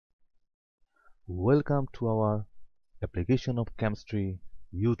Welcome to our Application of Chemistry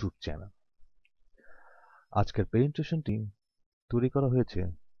YouTube channel. আজকের প্রেজেন্টেশনটি তৈরি করা হয়েছে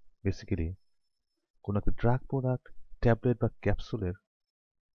বেসিক্যালি কোনো একটা ড্রাগ প্রোডাক্ট, ট্যাবলেট বা ক্যাপসুলের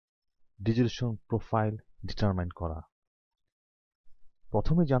ডিজলিউশন প্রোফাইল ডিটারমাইন করা।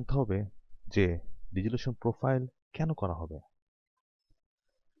 প্রথমে জানতে হবে যে ডিজলিউশন প্রোফাইল কেন করা হবে।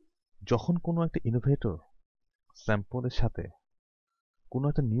 যখন কোনো একটা ইনোভেটর স্যাম্পলের সাথে কোনো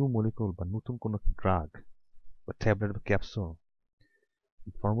একটা নিউ মলিকুল বা নতুন কোনো ড্রাগ বা ট্যাবলেট বা ক্যাপসুল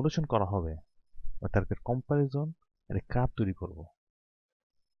ফর্মুলেশন করা হবে, তার কম্পারিজন একটা কার্ভ তৈরি করব।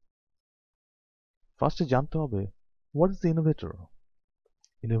 ফার্স্টে জানতে হবে what is the innovator.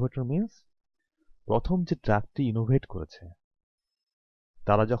 Innovator means প্রথম যে ড্রাগটি ইনোভেট করেছে,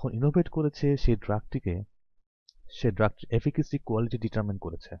 তারা যখন ইনোভেট করেছে সেই ড্রাগটির এফিকাসি কোয়ালিটি ডিটারমাইন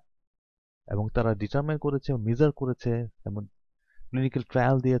করেছে, এবং তারা ডিটারমাইন করেছে, মেজার করেছে, এবং ক্লিনিক্যাল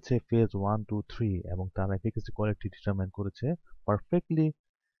ট্রায়াল দিয়েছে ফেজ 1, 2, 3, এবং তারা এফিকাসি কোয়ালিটি ডিটারমাইন করেছে পারফেক্টলি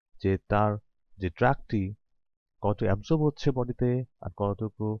যে তার যে ড্রাগটি কত অ্যাবজর্ব হচ্ছে বডিতে আর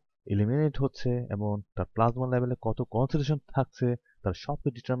কতটুকু এলিমিনেট হচ্ছে এবং তার প্লাজমা লেভেলে কত কনসেন্ট্রেশন থাকছে, তার সবকে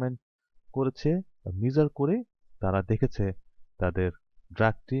ডিটারমাইন করেছে। মেজার করে তারা দেখেছে তাদের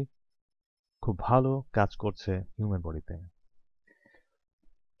ড্রাগটি খুব ভালো কাজ করছে হিউম্যান বডিতে।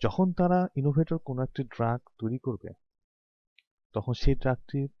 যখন তারা ইনোভেটর কোনো একটি ড্রাগ তৈরি করবে, তখন সেই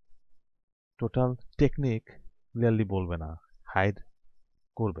ড্রাগটির টোটাল টেকনিক ক্লিয়ারলি বলবে না, হাইড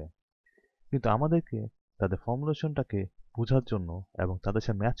করবে। কিন্তু আমাদেরকে তাদের ফর্মুলেশনটাকে বোঝার জন্য এবং তাদের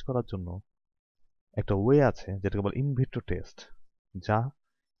সাথে ম্যাচ করার জন্য একটা ওয়ে আছে যেটাকে বলে ইনভিট্রো টেস্ট, যা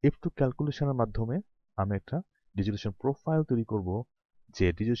F2 ক্যালকুলেশনের মাধ্যমে আমি একটা ডিজলিউশন প্রোফাইল তৈরি করব যে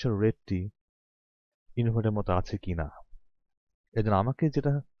ডিজলিউশন রেটটি ইনোভেটরের মতো আছে কিনা। এজন্য আমাকে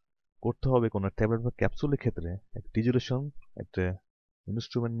যেটা করতে হবে, কোনো ট্যাবলেট বা ক্যাপসুলের ক্ষেত্রে ডিজলিউশন একটা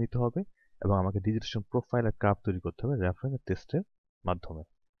ইনস্ট্রুমেন্ট নিতে হবে এবং আমাকে ডিজলিউশন প্রোফাইলের কার্ভ তৈরি করতে হবে রেফারেন্স টেস্টের মাধ্যমে।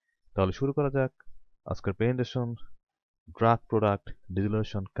 তাহলে শুরু করা যাক আজকের presentation, drug product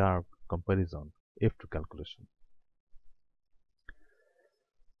dissolution curve comparison F2 calculation.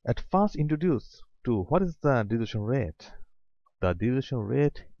 At first introduce to what is the dissolution rate. The dissolution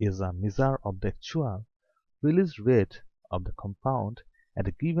rate is a measure of the actual release rate of the compound at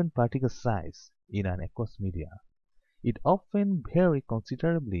a given particle size in an aqueous media. It often varies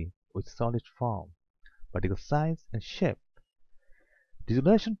considerably with solid form, particle size and shape.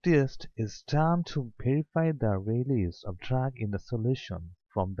 Dissolution test is done to verify the release of drug in the solution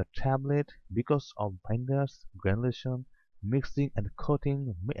from the tablet because of binders, granulation, mixing and coating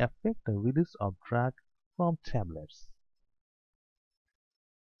may affect the release of drug from tablets.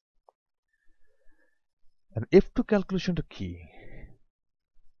 And F2 calculation to key.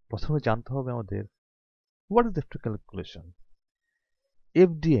 প্রথমে জানতে হবে আমাদের what is the F2 calculation.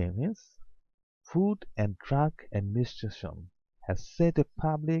 FDA means Food and Drug Administration has set a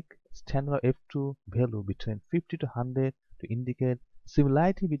public standard of F2 value between 50 to 100 to indicate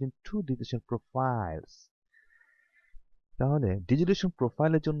similarity between two dissolution profiles. তাহলে dissolution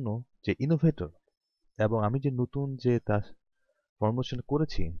প্রোফাইলের জন্য যে innovator এবং আমি যে নতুন যে তার ফর্মুলেশন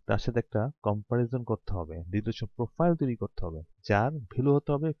করেছি তার সাথে একটা কম্পারিজন করতে হবে, ডিজলিউশন প্রোফাইল তৈরি করতে হবে যার ভ্যালু হতে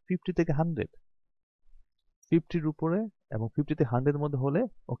হবে 50 থেকে 100, 50-র উপরে এবং 50 থেকে 100-এর মধ্যে হলে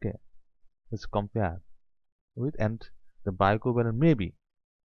ওকে, let's compare with and the বায়োকোভ্যালেন্ট maybe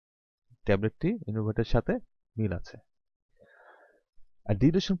ট্যাবলেটটি ইনোভেটরের সাথে মিল আছে। আর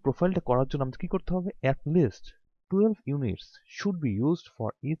ডিজলিউশন প্রোফাইলটা করার জন্য আমাদের কি করতে হবে, at least 12 units should be used for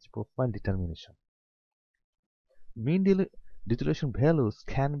each profile determination. Mean dissolution values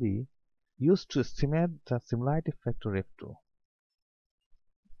can be used to estimate the similarity factor F2.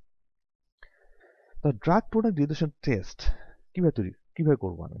 The drug product dissolution test কিভাবে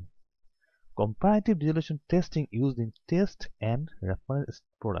করব আমি? Comparative dissolution testing used in test and reference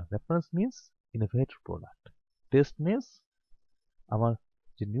product. Reference means innovator product. Test means আমার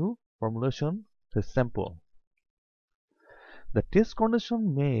যে new formulation the sample. The test condition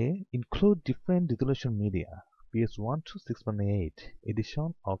may include different dissolution media, pH 1 to 6.8, addition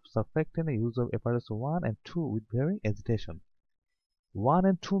of surfactant and use of apparatus 1 and 2 with varying agitation. 1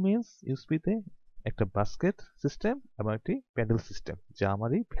 and 2 means ইউএসপিতে একটা basket system এবং একটি pedal system যা আমার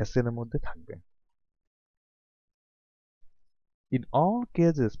এই ভেসেলের মধ্যে থাকবে। In all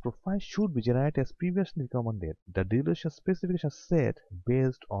cases, profile should be generated as previously recommended. The dissolution specification set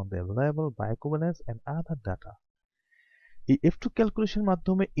based on the available bioequivalence and other data. এই F2 ক্যালকুলেশনের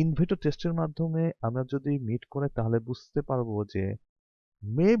মাধ্যমে ইনভিট্রো টেস্টের মাধ্যমে আমরা যদি মিট করে তাহলে বুঝতে পারবো যে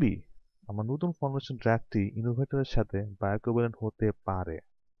মেবি আমার নতুন ফর্মুলেশন ড্রাগটি ইনোভেটরের সাথে বায়োইকুইভ্যালেন্ট হতে পারে,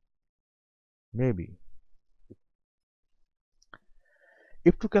 মেবি।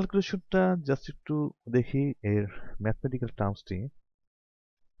 f2 ক্যালকুলেশনটা জাস্ট একটু দেখি এর ম্যাথমেটিক্যাল টার্মসটি,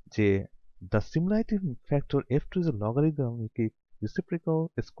 যে the similarity factor f2 is a logarithmic reciprocal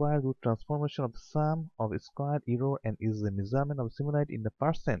square root transformation of the sum of square error and is a measurement of similarity in the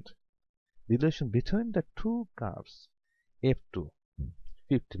percent relation between the two curves. f2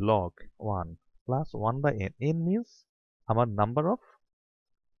 50 log 1 plus 1 by n. n means our number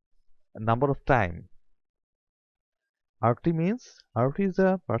of time. rt means rt is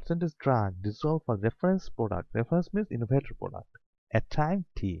a percentage drag dissolved for reference product. Reference means innovator product at time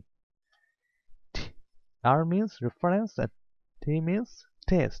t. R means reference and T means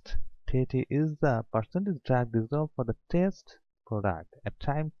test. TT is the percentage drag dissolved for the test product at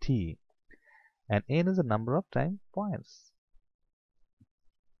time t, and n is the number of time points.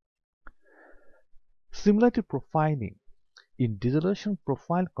 Similarity profiling. In dissolution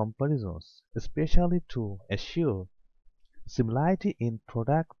profile comparisons, especially to assure similarity in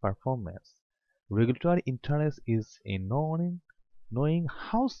product performance, regulatory interest is in knowing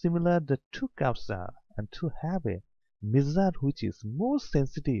how similar the two curves are and to have a measure which is more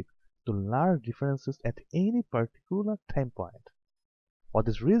sensitive to large differences at any particular time point. For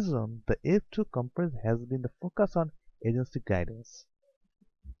this reason, the F2 comparison has been the focus on agency guidance.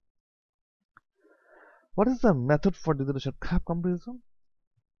 What is the method for dissolution curve comparison?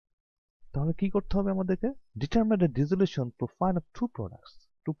 তাহলে কি করতে হবে আমাদেরকে? Determine the dissolution profile of two products.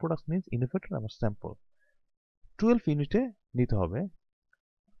 Two products means innovator and sample. 12 ইউনিটে নিতে হবে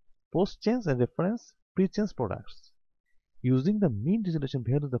post change and reference pre-change products. Using the mean dissolution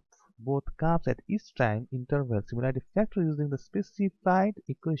values of both curves at each time interval similarity factor using the specified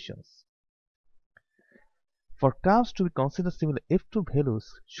equations. For curves to be considered similar, f2 values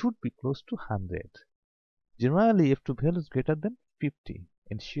should be close to 100. Generally, f2 values greater than 50.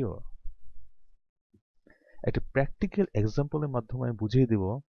 Ensure. একটা practical এক্সাম্পলের মাধ্যমে আমি বুঝিয়ে দেব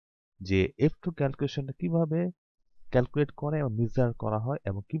যে f2 ক্যালকুলেশনটা কিভাবে calculate করে এবং measure করা হয়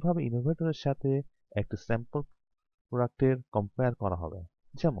এবং কিভাবে ইনোভেটরের সাথে একটা স্যাম্পল প্রোডাক্টের কম্পেয়ার করা হবে।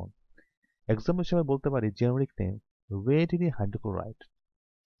 যেমন এক্সাম্পল হিসেবে বলতে পারি generic name রেটিডিন hydrochloride,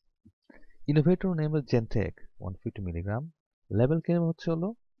 innovator name জেনটেক 150 milligram, label কেম হচ্ছে হলো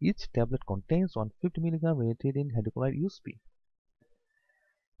each tablet contains 150 milligram রেটিডিন hydrochloride USP.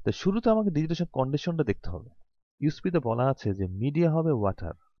 তো শুরুতে আমাকে ডিজিটেশন কন্ডিশনটা দেখতে হবে। ইউএসপিতে বলা আছে যে মিডিয়া হবে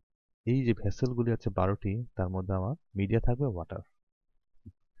ওয়াটার। এই যে ভেসেলগুলি আছে 12টি, তার মধ্যে আমার মিডিয়া থাকবে water.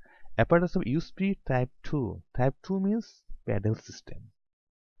 apparatus of USP type 2. Type 2 means pedal system.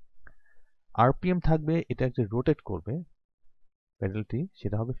 RPM থাকবে, এটা যে রোটেট করবে প্যাডেলটি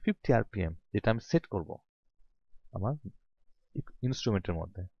সেটা হবে 50 আরপিএম, যেটা আমি সেট করব আমার ইনস্ট্রুমেন্টের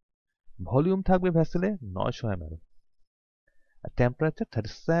মধ্যে। ভলিউম থাকবে ভেসেলে 900 ml। Temperature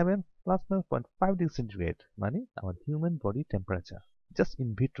 37 plus minus 0.5 degree centigrade, মানে আমার human body temperature, just in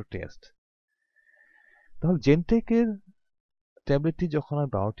vitro test. তাহলে জেনটেকের ট্যাবলেটটি যখন আমি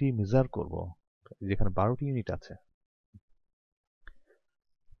 12টি মেজার করব, যেখানে 12টি ইউনিট আছে,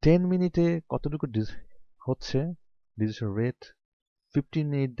 10 মিনিটে কতটুকু হচ্ছে ডিজিটেশন রেট, 15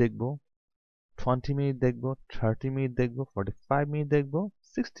 মিনিট দেখব, 20 মিনিট দেখব, 30 মিনিট দেখব, 45 মিনিট দেখব,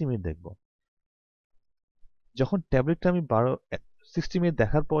 60 মিনিট দেখব। যখন ট্যাবলেটটা আমি 60 মিনিট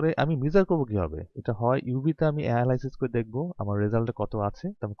দেখার পরে আমি মেজার করবো কিভাবে? এটা হয় ইউভিতে আমি অ্যানালাইসিস করে দেখব আমার রেজাল্টে কত আছে,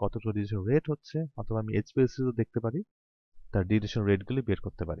 তারপর কতটুকু ডিজিটেশন রেট হচ্ছে, অথবা আমি এইচপিএলসিও দেখতে পারি, তার ডিজিটেশন রেটগুলি বের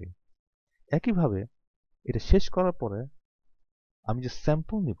করতে পারি। একইভাবে এটা শেষ করার পরে আমি যে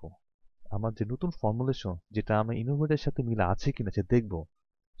স্যাম্পল নিব, আমার যে নতুন ফর্মুলেশন যেটা আমি ইনোভেটের সাথে মিলে আছে কিনা সে দেখব,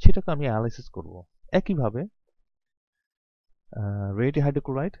 সেটাকে আমি অ্যানালাইসিস করব। একইভাবে রেডি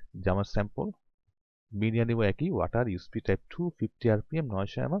হাইড্রোক্লোরাইড যে আমার স্যাম্পল, মিডিয়া নিব একই water USP type 2 50 RPM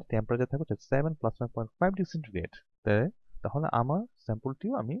 900 ml, temperature থাকবে 7 প্লাস 0.5 ডিগ্রি সেন্টিগ্রেড। তাহলে আমার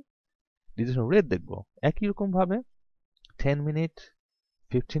স্যাম্পলটিও আমি ডিজিটেশন রেট দেখব। একই রকম ভাবে 10 minute,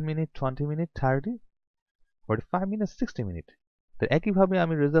 15 minute, 20 minute, 30, 45 minute, 60 minute. তো একইভাবে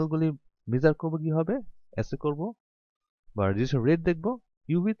আমি রেজাল্টগুলি মেজার করবো কি হবে, এসে করব বা রেজিস্ট্রেশন রেট দেখব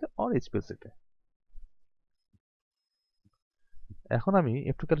ইউভিতে অর এইচপিএলসিতে। এখন আমি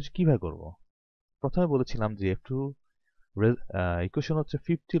F2 ক্যালকুলেশন কিভাবে করব? প্রথমে বলেছিলাম যে F2 ইকুয়েশন হচ্ছে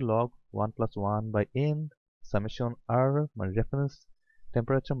 50 log 1 plus 1 by n summation r মানে reference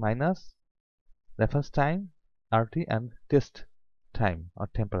temperature minus reference time RT and test time or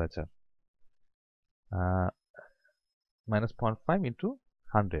temperature minus 0.5 into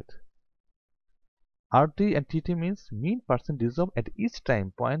 100. RT and TT means mean percent dissolved at each time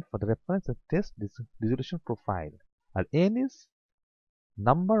point for the reference and test dissolution profile. And N is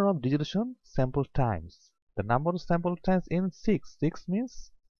number of dissolution sample times. The number of sample times in 6. 6 means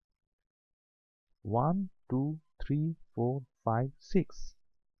 1, 2, 3, 4, 5, 6.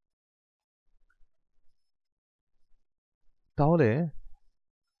 তাহলে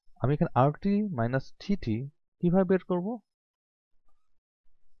আমি এখানে RT minus TT কিভাবে বের করব?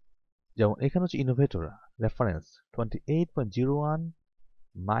 যেমন এখানে হচ্ছে innovator reference 28.01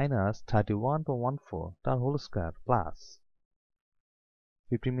 minus 31.14 তার whole square plus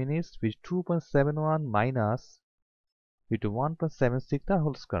 50 minutes which 2.71 minus 51.76 তার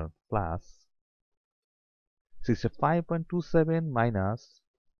হোল স্কয়ার প্লাস 65.27 minus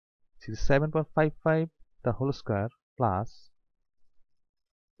 67.55 তার হোল স্কয়ার প্লাস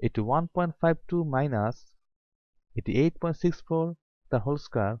 81.52 minus 88.64 তার হোল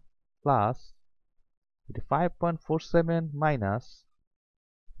স্কয়ার প্লাস 85.47 minus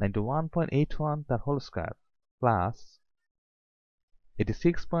 91.81 তার হোল স্কয়ার প্লাস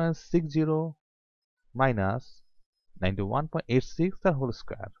 86.60 minus 91.86 তার হোল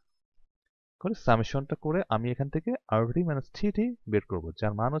স্কয়ার করে সামেশনটা করে আমি এখান থেকে RT minus TT বের করব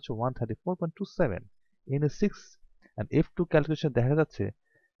যার মান হচ্ছে 134.27 in a 6 and F2 calculation দেখা যাচ্ছে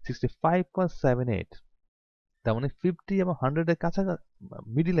 65.78 তার মানে 50 এবং 100 এর কাছাকাছি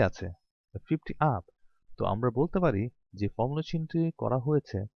মিডলে আছে 50 আপ তো আমরা বলতে পারি যে ফর্মুলেশনটি করা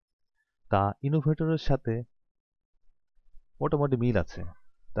হয়েছে তা ইনোভেটরের সাথে মোটামুটি মিল আছে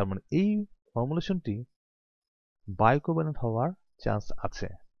তার মানে এই ফর্মুলেশনটি বায়োকোভ্যালেন্ট হওয়ার চান্স আছে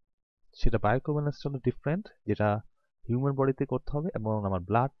সেটা বায়োকোভ্যালেন্সটা হলো ডিফারেন্ট যেটা হিউম্যান বডিতে করতে হবে এবং আমার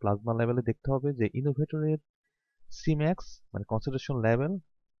ব্লাড প্লাজমা লেভেলে দেখতে হবে যে ইনোভেটরের সিম্যাক্স মানে কনসেন্ট্রেশন লেভেল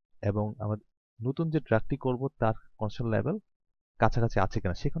এবং আমার নতুন যে ড্রাগটি করব তার কনসেন্ট্রেশন লেভেল কাছাকাছি আছে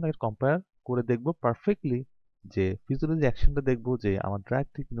কিনা সেখানে কম্পেয়ার করে দেখব পারফেক্টলি যে ফিজিওলজি অ্যাকশনটা দেখব যে আমার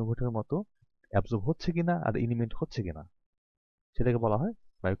ড্রাগটি ইনোভেটরের মতো অ্যাবজর্ব হচ্ছে কিনা আর ইলিমেন্ট হচ্ছে কিনা সেটাকে বলা হয়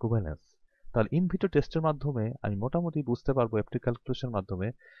বায়োকোভ্যালেন্স তাহলে ইন ভিট্রো টেস্টের মাধ্যমে আমি মোটামুটি বুঝতে পারবো এফটি ক্যালকুলেশনের মাধ্যমে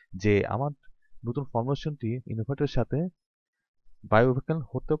যে আমার নতুন ফর্মুলেশনটি ইনোভেটরের সাথে বায়োকোভ্যালেন্ট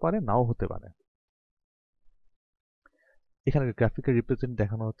হতে পারে নাও হতে পারে এখানে গ্রাফিক্যাল রিপ্রেজেন্ট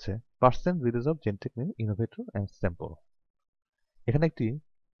দেখানো হচ্ছে percent release of genetic mean innovator and sample এখানে একটি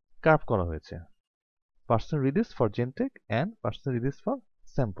কার্ভ করা হয়েছে percent release for genetic and percent release for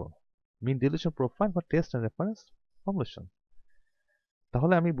sample mean dilution profile for test and reference formulation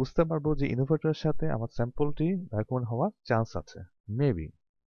তাহলে আমি বুঝতে পারবো যে ইনোভেটরের সাথে আমার স্যাম্পলটি বায়োকোভ্যালেন্ট হওয়ার চান্স আছে মেবি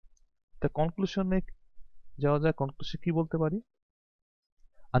তা কনক্লুশনে যাওয়া যায় কনক্লুশন কি বলতে পারি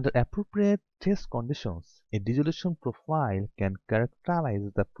Under appropriate test conditions, a dissolution profile can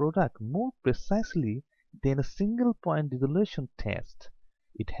characterize the product more precisely than a single-point dissolution test.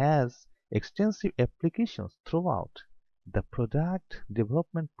 It has extensive applications throughout the product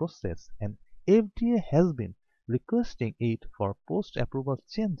development process, and FDA has been requesting it for post-approval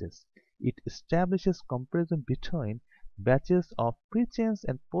changes. It establishes comparison between batches of pre-change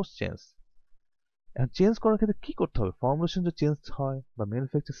and post-change. এখন change করার ক্ষেত্রে কি করতে হবে formulation যে change হয় বা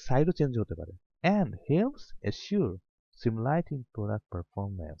manufacture সাইডও চেঞ্জ হতে পারে and helps assure similarity in product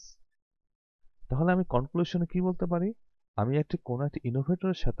performance তাহলে আমি কনক্লুশনে কি বলতে পারি আমি কোনো একটা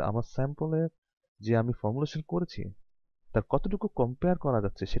ইনোভেটরের সাথে আমার স্যাম্পলের যে আমি ফর্মুলেশন করেছি তার কতটুকু কম্পেয়ার করা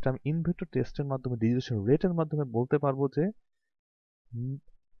যাচ্ছে সেটা আমি ইনভিট্রো টেস্টের মাধ্যমে ডিসিশন রেটের মাধ্যমে বলতে পারবো যে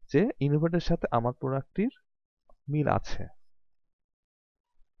ইনোভেটরের সাথে আমার প্রোডাক্টটির মিল আছে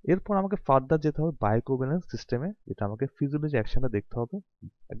এরপর আমাকে ফার্দার যেতে হবে বায়োকোভ্যালেন্স সিস্টেমে যেটা আমাকে ফিজিওলজি অ্যাকশনটা দেখতে হবে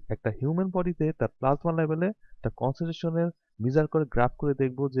একটা হিউম্যান বডিতে তার প্লাজমা লেভেলে তার কনসেন্ট্রেশনের মেজার করে গ্রাফ করে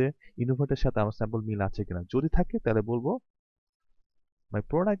দেখবো যে ইনোভেটরের সাথে আমার স্যাম্পল মিল আছে কিনা যদি থাকে তাহলে বলবো মাই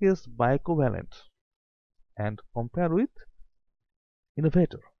product is বায়োকোভ্যালেন্ট and compare with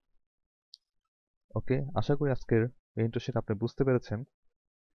innovator ওকে আশা করি আজকের ইন্টারশিপ আপনি বুঝতে পেরেছেন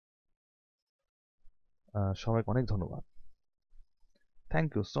সবাইকে অনেক ধন্যবাদ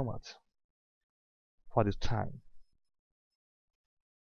Thank you so much for this time.